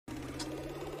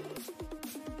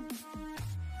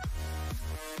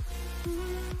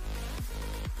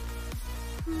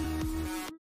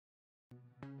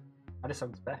this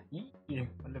song's better. I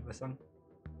love this song.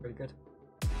 Really good.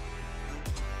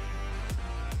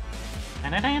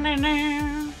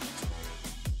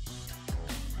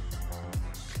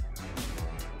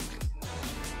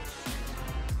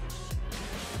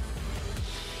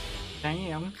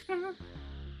 Damn.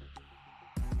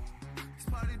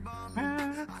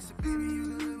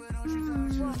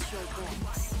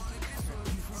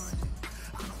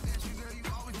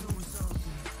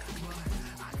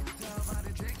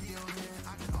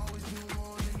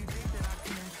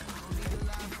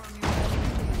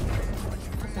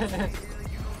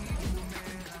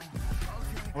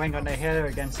 I ain't got no healer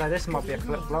again, so this might be a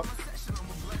flip-flop.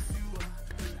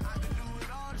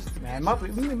 Yeah,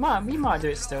 we might do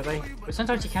it still, though. But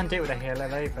sometimes you can do it with a healer,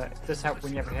 though, but it does help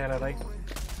when you have a healer, though.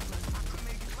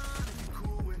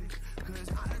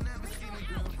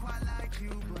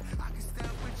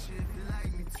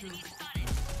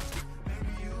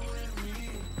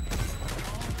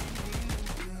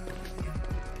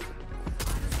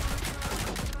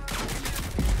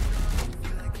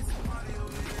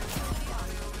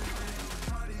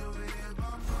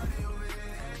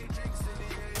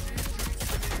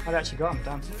 I've actually got him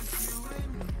done.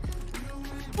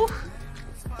 Oof.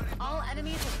 All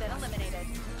enemies have been eliminated.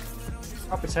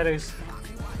 Oh, potatoes.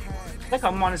 They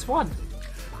got -1.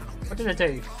 What did I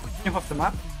do? Jump off the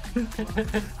map?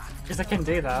 Because I can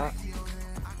do that.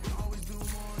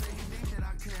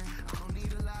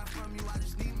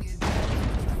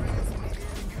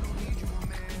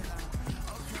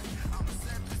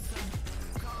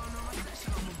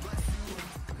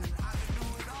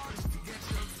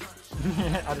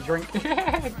 Had a drink. You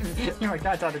know, my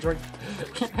dad had a drink.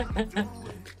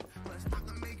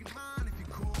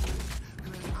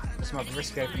 This might be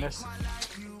risky from this.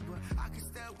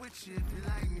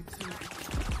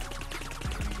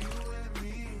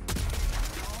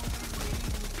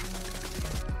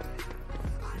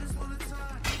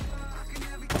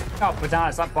 Oh,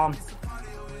 bananas, that bomb.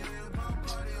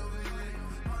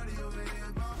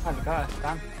 Oh, look at that,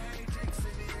 damn.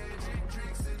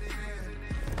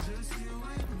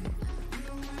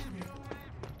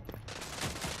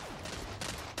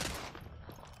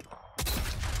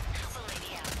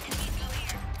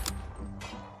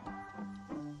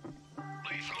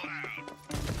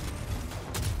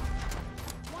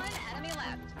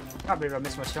 I can't believe I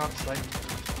missed my shots, though.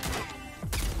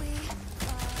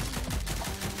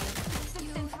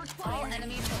 All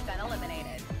enemies have been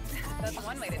eliminated. That's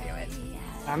one way to do it.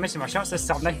 I'm missing my shots this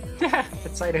time, though.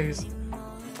 Potatoes.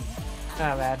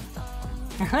 Oh, man.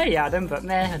 Hey, Adam, but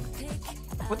man.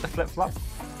 What the flip-flop?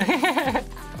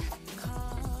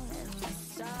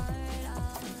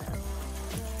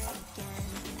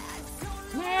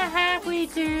 Now how we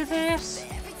do this?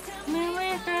 Now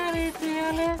we gotta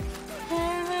feel it.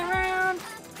 Turn around,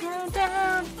 go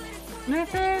down.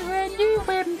 Nothing when you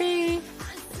wouldn't be.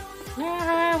 Now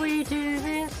how we do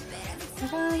this?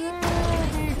 Turn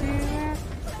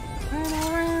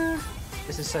around.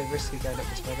 This is so risky going up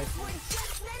this way.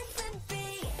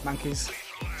 Monkeys.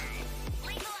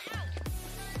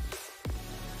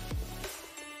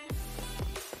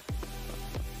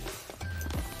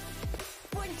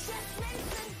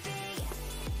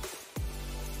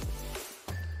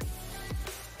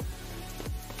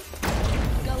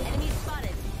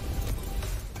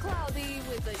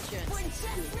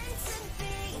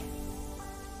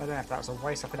 I don't know if that was a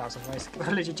waste. I think that was a waste. I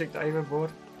literally took that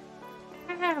overboard.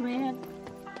 Ah, man.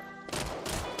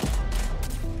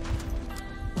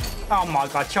 Oh my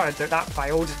god, trying to do that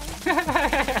failed.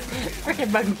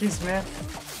 Freaking monkeys, man.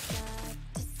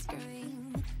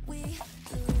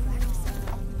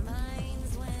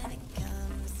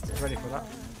 Ready for that.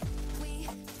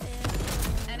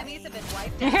 Enemies have been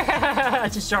wiped out. I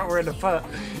just shot her in the foot.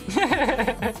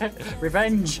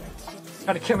 Revenge.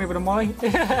 Trying to kill me with a mine.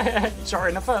 Shot her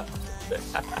in the foot.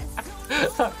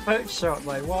 That foot shot,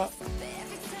 though, what?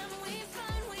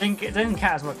 It didn't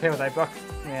count as my kill, though, but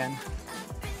man.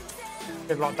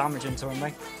 Did a lot of damage into him,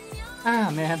 though.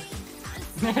 Ah, man.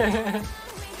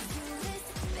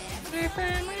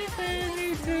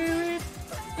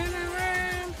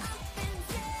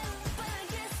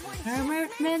 How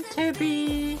it's meant to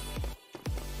be.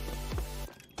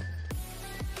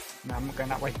 No, I'm not going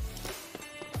that way.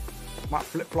 Might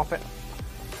flip-flop it.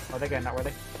 Oh, they're going that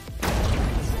way,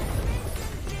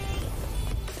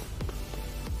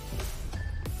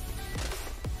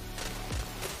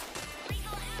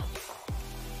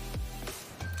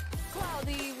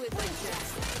 Cloudy with a jet.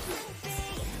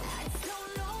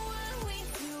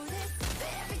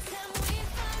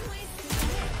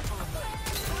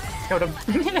 Killed him.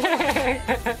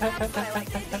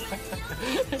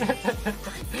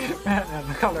 Man,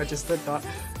 the colour just did that.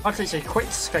 I was literally quick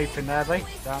scoping there, they.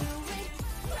 Damn.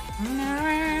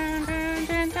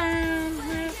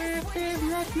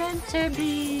 Meant to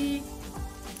be.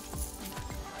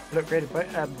 Look really but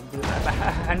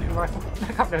hunting rifle.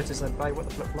 I can't notice that bow. What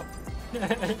the flip flop?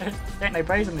 There ain't no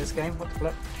bows in this game. What the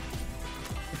flip?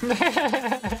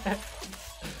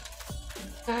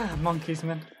 Monkeys,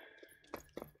 man.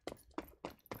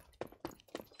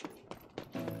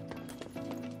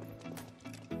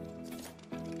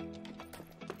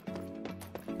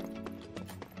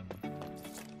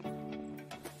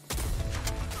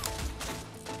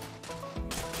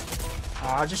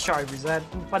 I'll just shot over his head.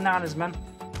 Bananas, man.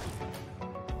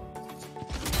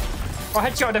 Oh, I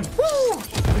headshot him. Woo!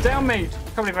 We're down, mate.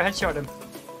 Can't believe I headshot him.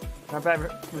 I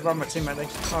better revive my teammate, then.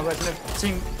 Oh, wait, the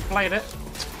team played it.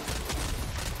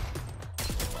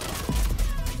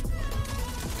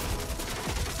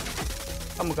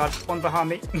 Oh my god, one behind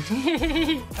me.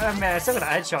 Oh man, I still got a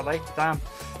headshot, though. Damn.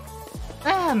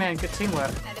 Ah, man, good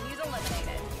teamwork. Enemies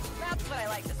eliminated. That's what I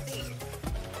like to see.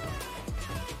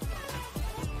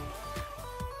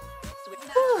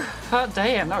 Oh,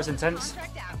 damn, that was intense.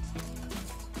 Contract out.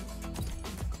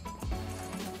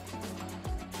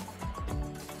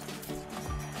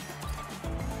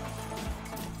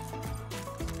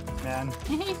 Man.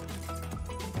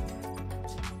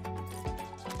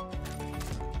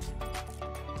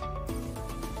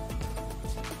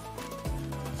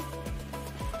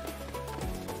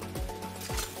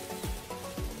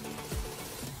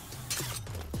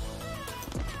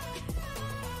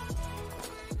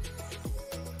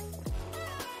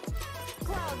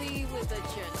 Cloudy with a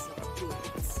chance of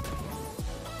boots.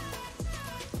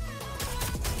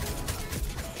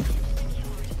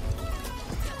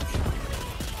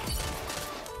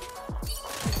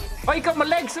 Oh, you got my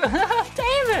legs!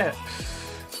 Damn it!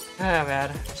 Oh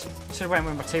man, should have went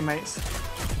with my teammates.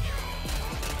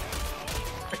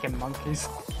 Freaking monkeys.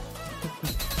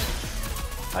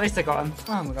 At least I got him.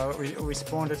 Oh my god, we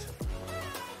respawned it.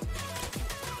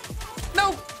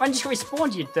 No! I just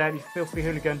respawned, you dirty filthy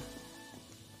hooligan.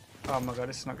 Oh my god,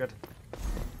 this is not good.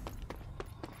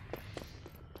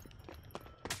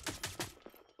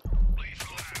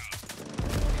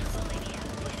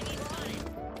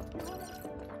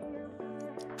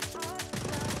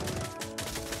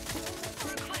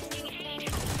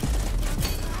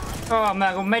 Oh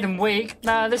man, we made him weak.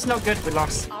 Nah, this is not good. We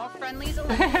lost. All friendlies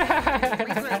eliminated.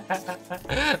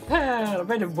 I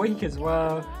made him weak as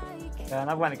well. Yeah, and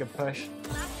that went a good push.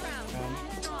 Last round.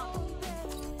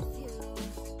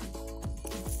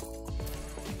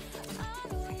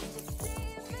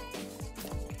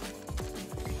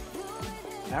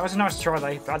 That was a nice try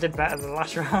though, but I did better than the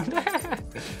last round.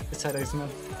 Potatoes, man.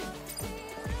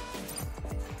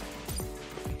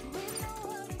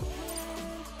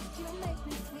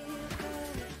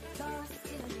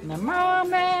 In the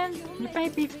moment, you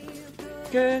make me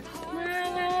good.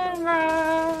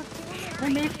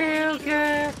 Make me feel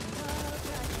good.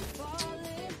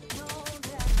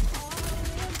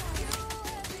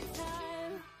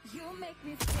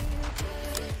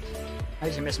 I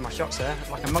usually miss my shots there,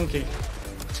 like a monkey.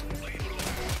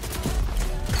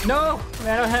 No!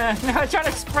 Man, no, I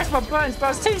tried to press my buttons, but I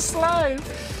was too slow. I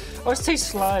was too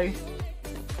slow.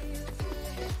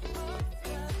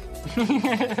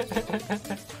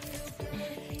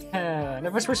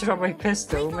 Never switched on my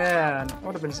pistol, man. I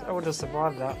would have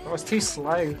survived that. I was too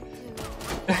slow.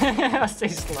 I was too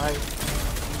slow.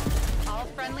 All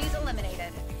friendlies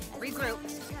eliminated. Regroup.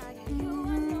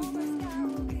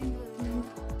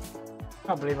 I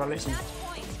can't believe I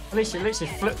literally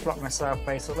flip-flopped myself,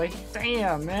 basically.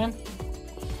 Damn, man.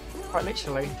 Quite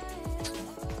literally.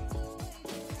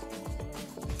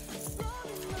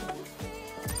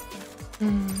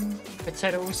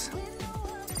 Potatoes. I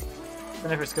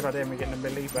don't know if it's a good idea when we get in the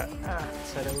middle, but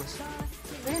potatoes.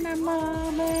 In a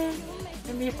moment,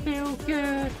 make me feel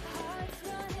good.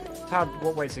 It's hard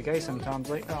what way to go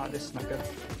sometimes, like, oh, this is not good.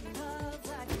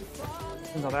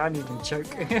 Not that I didn't even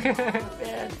choke.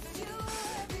 Yeah.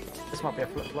 This might be a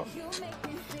flip-flop.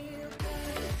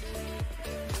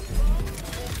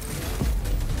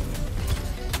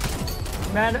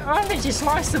 Man, I literally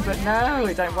sliced it, but no,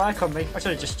 it don't work on me. I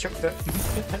should have just chucked it.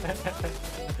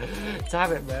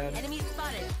 Damn it, man. Enemy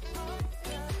spotted.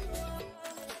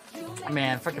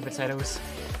 Man, fucking potatoes.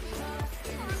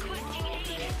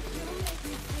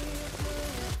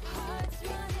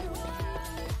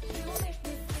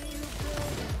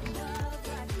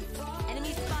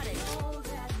 Enemy spotted.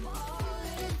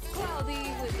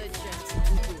 Cloudy with a chance of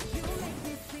boots.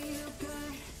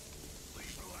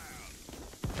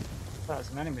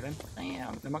 that's an enemy then.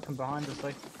 Damn, they might come behind us though.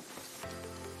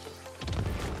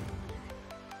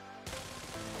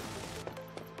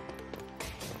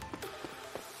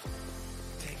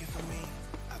 Take it from me,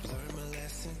 I've learned my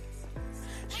lesson.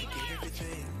 She gave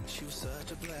everything, she was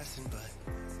such a blessing, but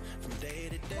from day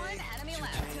to day, One enemy she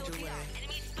left. change Till away.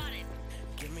 enemy spotted.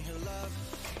 Give me her love,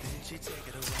 then she take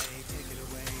it away, take it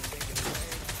away, take it away.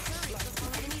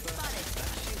 Enemy spotted.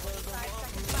 5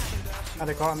 seconds left. Oh,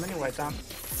 they got him anyway, damn.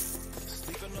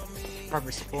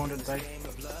 Probably spawned, didn't they?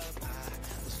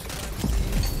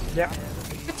 Yeah.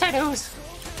 Potatoes!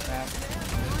 Yeah.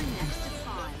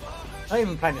 I ain't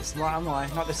even playing it smart, am I?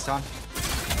 Not this time.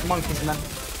 Monkeys, man.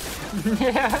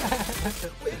 Yeah.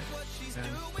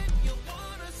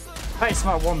 Play it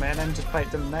smart 1 minute and then just play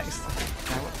it dumb next.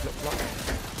 Yeah, what flip flop.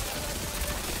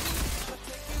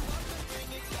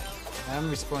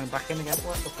 I'm respawning back in again.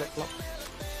 What the flip flop?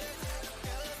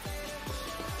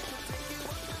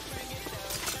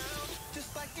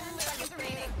 Seconds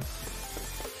remaining.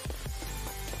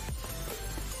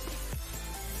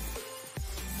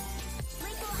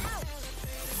 Lethal out.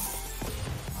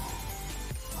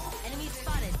 Enemy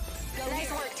spotted. Go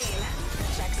nice work, team.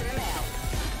 Checks in the mail.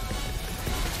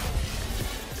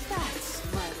 That's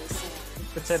my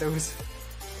result. Potatoes.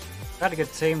 We had a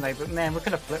good team though, but man, we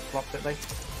could have flip flopped it though.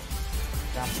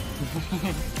 Damn.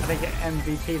 I didn't get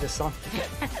MVP this time.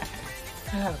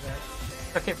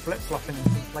 I keep flip flopping in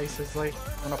places like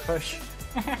when I push.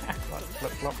 Like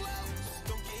flip flop.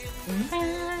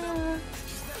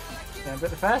 Yeah, but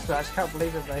the first one, I just can't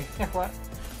believe it though. What?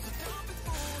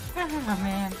 Oh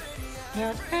man.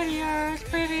 Yeah, pretty eyes,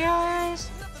 pretty eyes.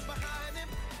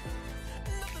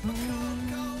 Go,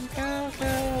 go,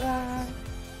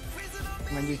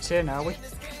 I'm a new tier now, are we?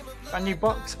 A new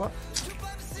box, what?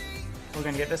 We're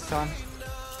gonna get this time.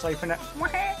 Let's open it. We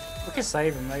can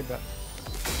save him though, but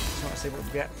just want to see what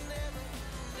we get.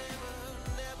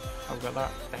 Oh, we got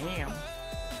that. Damn.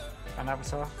 An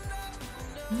avatar.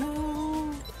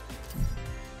 No.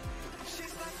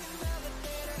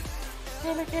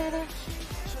 Get it, get it.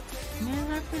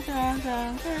 Never be down,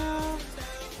 down, girl.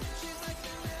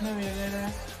 Never get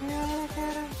it.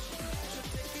 Get it.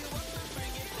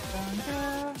 Down,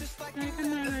 girl. I can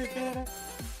never get it.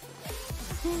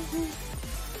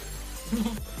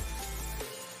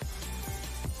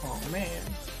 Oh man.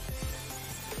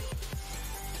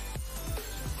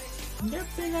 Yep,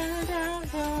 down, down,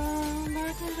 down,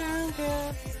 down,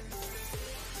 down.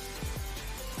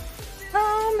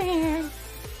 Oh man.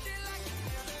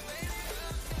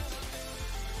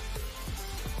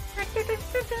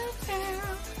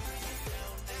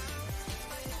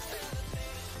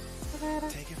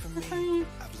 Take it from me,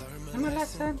 I've learned I'm my a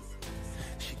lesson. lesson.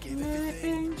 She gave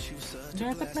everything, she was such a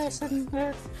Just a blessing,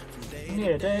 blessing. from day Need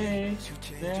a day. to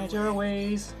change Change your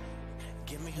ways.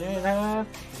 Give me her Yeah, love,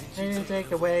 love.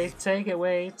 Take away, take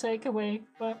away, take away.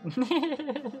 But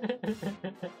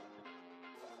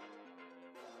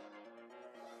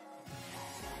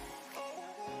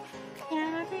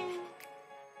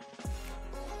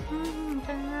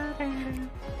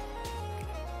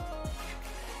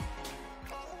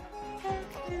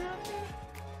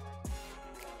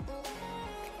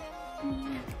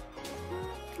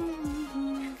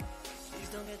please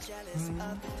don't get jealous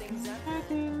of the things I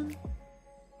do.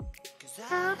 Cause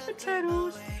I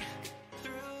potatoes.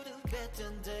 through the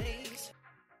better days.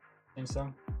 Same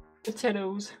song.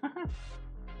 Potatoes.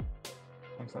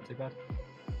 That's not too bad.